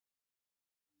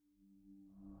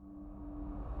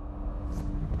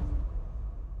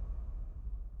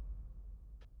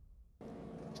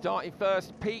Starting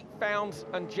first, Pete Founds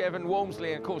and Jevon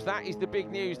Walmsley. And of course, that is the big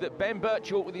news, that Ben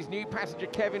Birchall with his new passenger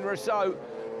Kevin Rousseau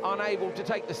unable to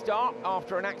take the start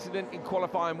after an accident in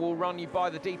qualifying. We'll run you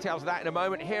by the details of that in a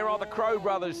moment. Here are the Crow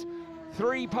brothers.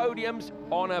 3 podiums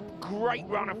on a great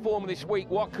run of form this week.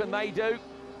 What can they do?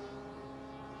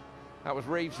 That was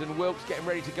Reeves and Wilkes getting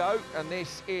ready to go. And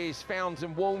this is Founds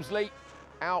and Walmsley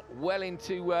out well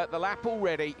into the lap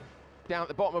already. Down at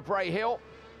the bottom of Bray Hill.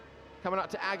 Coming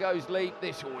up to Ago's leap.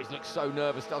 This always looks so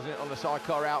nervous, doesn't it, on the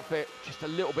Sidecar outfit? Just a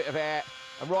little bit of air.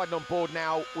 And riding on board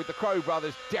now with the Crow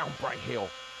brothers down Bray Hill.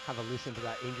 Have a listen to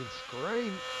that engine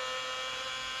scream.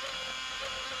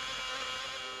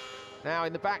 Now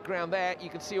in the background there, you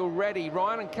can see already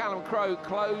Ryan and Callum Crow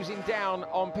closing down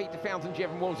on Peter Founds and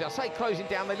Jevon Walmsley. I say closing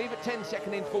down, they leave at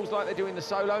 10-second intervals like they do in the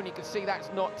solo, and you can see that's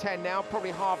not 10 now,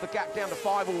 probably half the gap down to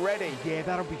 5 already. Yeah,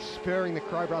 that'll be spurring the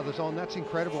Crow brothers on. That's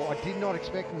incredible. I did not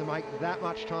expect them to make that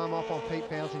much time off on Pete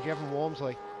Founds and Jevon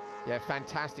Walmsley. Yeah,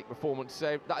 fantastic performance.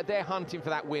 So they're hunting for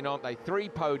that win, aren't they? 3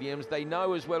 podiums. They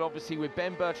know as well, obviously, with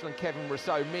Ben Birchall and Kevin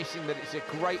Rousseau missing, that it's a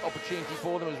great opportunity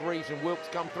for them as Reeves and Wilkes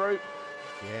come through.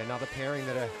 Yeah, another pairing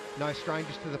that are no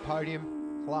strangers to the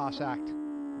podium. Class act.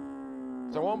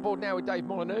 So on board now with Dave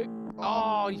Molyneux.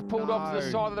 Oh, he's pulled off to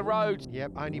the side of the road.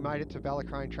 Yep, only made it to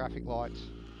Ballacrane traffic lights.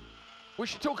 We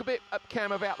should talk a bit,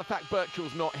 Cam, about the fact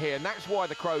Birchall's not here, and that's why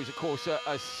the Crows, of course,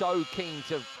 are so keen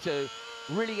to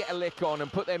really get a lick on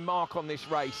and put their mark on this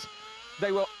race.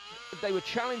 They were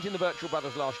challenging the Birchall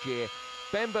brothers last year.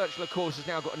 Ben Birchall, of course, has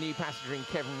now got a new passenger in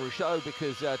Kevin Rousseau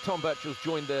because Tom Birchall's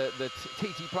joined the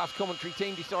TT Plus commentary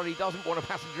team, decided he doesn't want a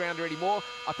passenger around anymore.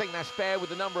 I think that's fair with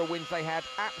the number of wins they had.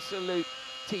 Absolute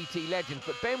TT legends.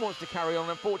 But Ben wants to carry on.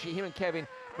 Unfortunately, him and Kevin,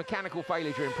 mechanical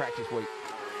failure during practice week.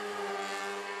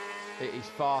 It is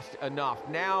fast enough.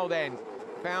 Now then,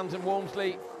 Founds and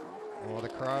Walmsley. Oh, the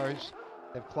Crows.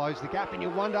 They've closed the gap, and you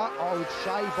wonder, I would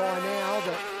say by now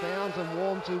that Founds and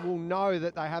Walmsley will know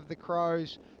that they have the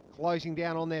Crows closing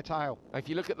down on their tail. If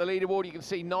you look at the leaderboard, you can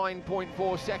see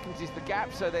 9.4 seconds is the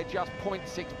gap, so they're just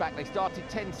 0.6 back. They started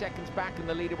 10 seconds back, and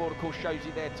the leaderboard, of course, shows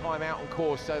you their time out on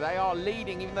course. So they are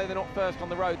leading, even though they're not first on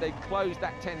the road. They've closed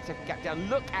that 10-second gap down.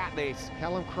 Look at this.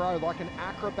 Callum Crow, like an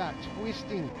acrobat,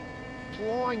 twisting,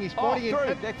 flying his body in.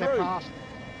 They're through. Past.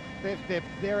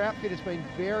 Their outfit has been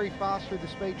very fast through the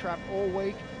speed trap all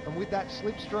week, and with that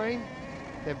slipstream,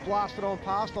 they've blasted on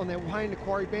past on their way into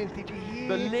Quarry Bends. Did you hear?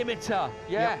 The limiter,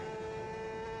 yeah. Yep.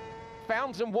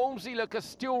 Founds and Walmsley are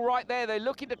still right there. They're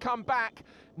looking to come back.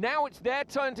 Now it's their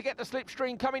turn to get the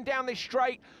slipstream coming down this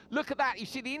straight. Look at that. You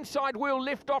see the inside wheel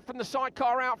lift off from the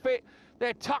Sidecar outfit.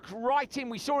 They're tucked right in.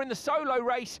 We saw in the solo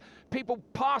race people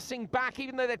passing back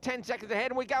even though they're 10 seconds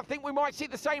ahead, and we think we might see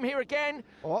the same here again.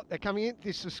 Oh, they're coming in.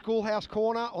 This is the Schoolhouse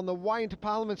Corner on the way into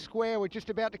Parliament Square. We're just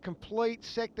about to complete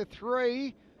Sector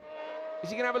 3. Is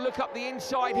he going to have a look up the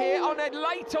inside here? Oh, they're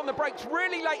late on the brakes,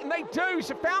 really late, and they do.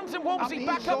 So Founds and Walmsley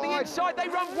back up the inside. They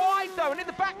run wide, though, and in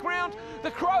the background, the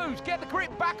Crows get the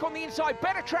grip back on the inside,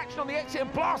 better traction on the exit,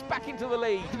 and blast back into the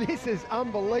lead. This is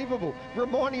unbelievable.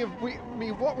 Reminding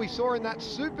me what we saw in that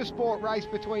Super Sport race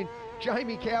between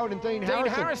Jamie Coward and Dean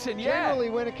Harrison. Yeah. Generally,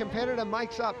 when a competitor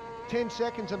makes up 10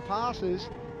 seconds and passes,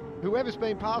 whoever's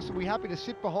been passed will be happy to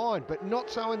sit behind, but not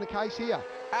so in the case here.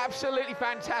 Absolutely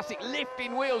fantastic.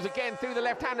 Lifting wheels again through the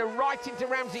left-hander, right into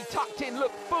Ramsey, tucked in.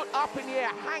 Look, foot up in the air,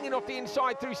 hanging off the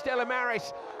inside through Stella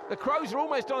Maris. The Crows are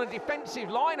almost on a defensive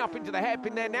line up into the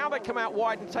hairpin there. Now they come out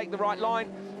wide and take the right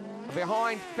line.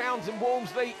 Behind, Founds and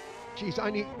Walmsley. Geez,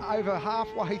 only over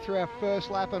halfway through our first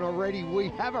lap, and already we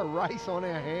have a race on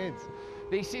our hands.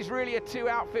 This is really a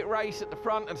 2-outfit race at the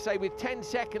front, and say with 10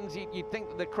 seconds, you'd think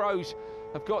that the Crows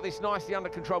have got this nicely under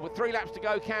control. But 3 laps to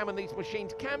go, Cam, and these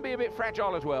machines can be a bit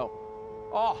fragile as well.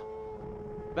 Oh,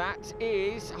 that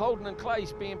is Holden and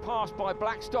Clace being passed by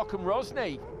Blackstock and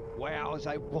Rosny. Wow, as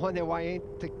they wind their way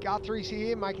into Guthrie's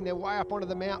here, making their way up onto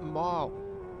the mountain mile.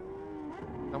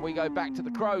 And we go back to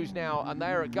the Crows now, and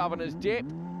they're at Governor's Dip.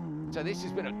 So this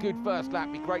has been a good first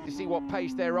lap. Be great to see what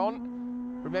pace they're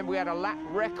on. Remember, we had a lap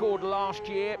record last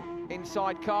year in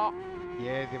Sidecar.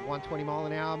 Yeah, the 120 mile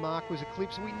an hour mark was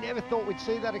eclipsed. We never thought we'd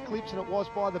see that eclipse, and it was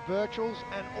by the Birchalls,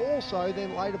 and also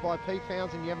then later by Pete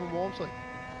Founds and Jevon Walmsley.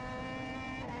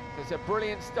 It's a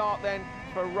brilliant start then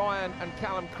for Ryan and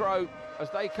Callum Crow as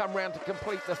they come round to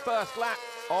complete the first lap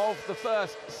of the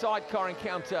first Sidecar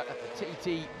encounter at the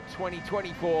TT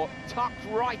 2024. Tucked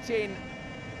right in,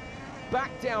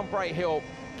 back down Bray Hill.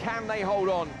 Can they hold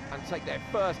on and take their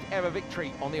first ever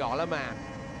victory on the Isle of Man?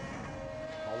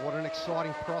 Oh, what an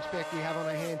exciting prospect we have on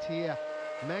our hands here.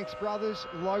 Manx brothers,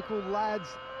 local lads,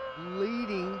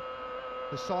 leading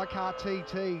the Sidecar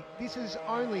TT. This is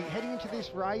only, heading into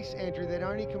this race, Andrew, they'd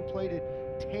only completed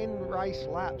 10 race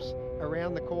laps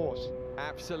around the course.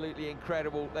 Absolutely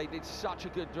incredible. They did such a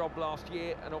good job last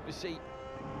year, and obviously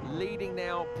leading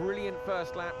now. Brilliant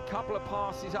first lap. Couple of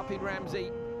passes up in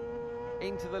Ramsey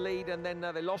into the lead, and then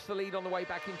they lost the lead on the way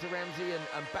back into Ramsey and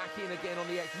back in again on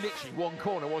the literally one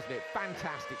corner, wasn't it?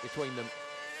 Fantastic between them.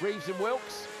 Reeves and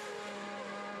Wilkes.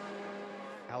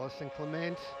 Ellis and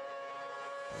Clement,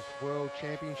 this World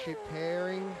Championship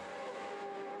pairing.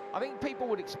 I think people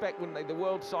would expect, wouldn't they, the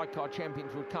World Sidecar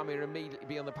Champions would come here and immediately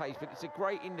be on the pace, but it's a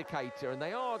great indicator, and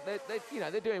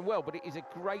they're doing well, but it is a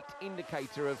great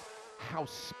indicator of how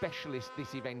specialist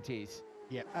this event is.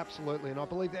 Yeah, absolutely, and I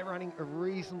believe they're running a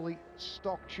reasonably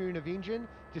stock tune of engine,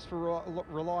 just for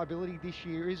reliability this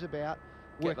year is about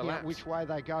working out which way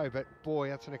they go, but boy,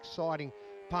 that's an exciting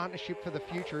partnership for the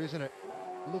future, isn't it?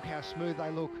 Look how smooth they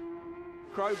look.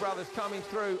 Crow brothers coming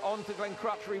through onto Glen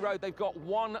Crutchery Road. They've got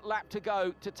one lap to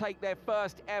go to take their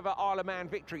first ever Isle of Man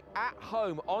victory at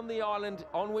home on the island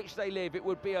on which they live. It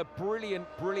would be a brilliant,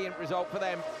 brilliant result for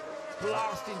them.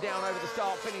 Blasting down over the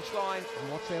start-finish line.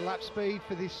 And what's their lap speed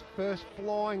for this first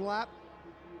flying lap?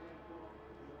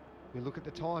 We look at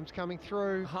the times coming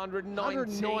through.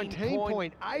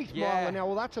 119.8 mile an hour.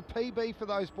 Well, that's a PB for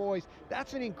those boys.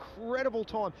 That's an incredible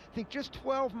time. I think just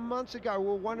 12 months ago, we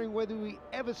were wondering whether we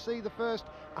ever see the first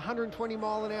 120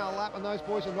 mile an hour lap, and those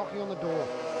boys are knocking on the door.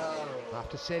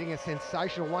 After setting a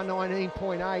sensational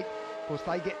 119.8, of course,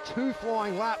 they get 2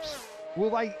 flying laps. Will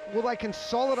they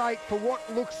consolidate for what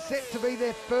looks set to be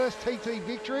their first TT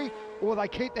victory, or will they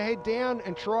keep the head down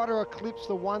and try to eclipse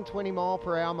the 120 mile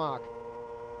per hour mark?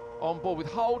 On board with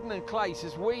Holden and Clace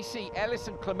as we see Ellis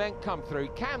and Clement come through.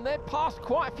 Cam, they're past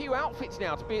quite a few outfits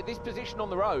now to be at this position on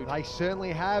the road. They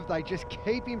certainly have. They just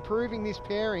keep improving this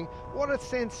pairing. What a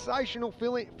sensational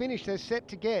finish they're set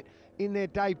to get in their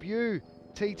debut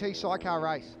TT Sidecar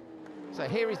race. So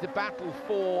here is the battle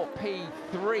for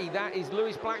P3. That is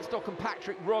Lewis Blackstock and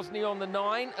Patrick Rosney on the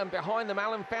 9, and behind them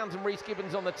Alan Founds and Rhys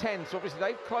Gibbons on the 10. So obviously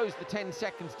they've closed the 10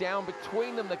 seconds down.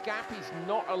 Between them the gap is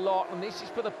not a lot, and this is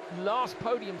for the last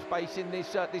podium space in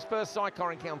this first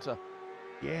Sidecar encounter.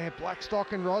 Yeah,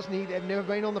 Blackstock and Rosney, they've never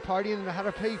been on the podium and they had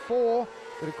a P4,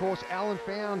 but of course Alan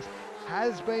Founds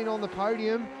has been on the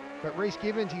podium, but Rhys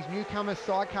Gibbons, his newcomer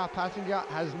sidecar passenger,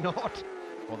 has not.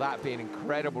 Well, that'd be an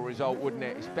incredible result, wouldn't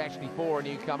it? Especially for a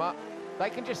newcomer. They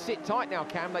can just sit tight now,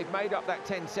 Cam. They've made up that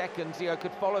 10 seconds.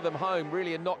 Could follow them home,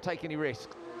 really, and not take any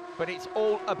risks. But it's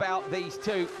all about these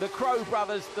two. The Crow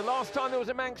brothers, the last time there was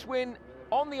a Manx win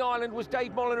on the island was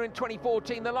Dave Molyneux in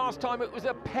 2014. The last time it was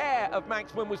a pair of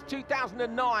Manx win was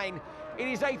 2009. It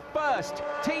is a first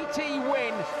TT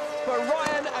win for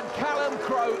Ryan and Callum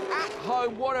Crow at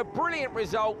home. What a brilliant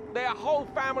result. Their whole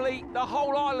family, the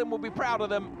whole island will be proud of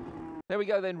them. There we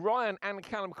go then, Ryan and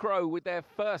Callum Crow with their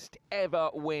first ever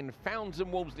win. Founds and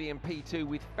Walmsley in P2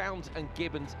 with Founds and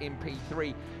Gibbons in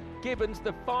P3. Gibbons,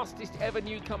 the fastest ever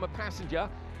newcomer passenger.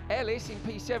 Ellis in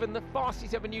P7, the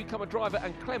fastest ever newcomer driver.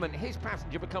 And Clement, his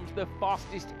passenger, becomes the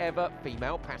fastest ever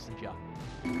female passenger.